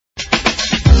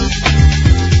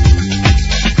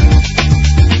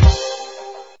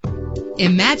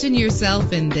Imagine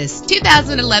yourself in this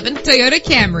 2011 Toyota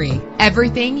Camry.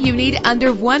 Everything you need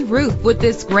under one roof with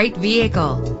this great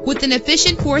vehicle. With an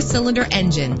efficient 4-cylinder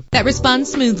engine that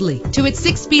responds smoothly to its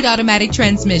 6-speed automatic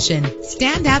transmission.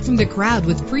 Stand out from the crowd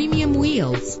with premium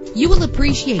wheels. You will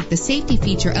appreciate the safety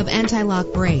feature of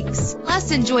anti-lock brakes.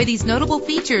 Plus, enjoy these notable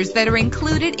features that are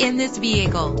included in this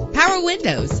vehicle: power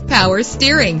windows, power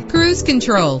steering, cruise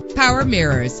control, power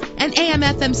mirrors, an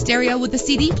AM/FM stereo with a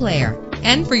CD player.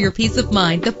 And for your peace of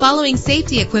mind, the following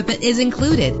safety equipment is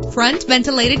included: front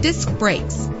ventilated disc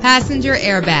brakes, passenger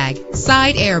airbag,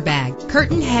 side airbag,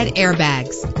 curtain head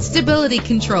airbags, stability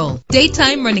control,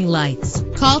 daytime running lights.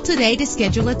 Call today to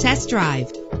schedule a test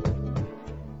drive.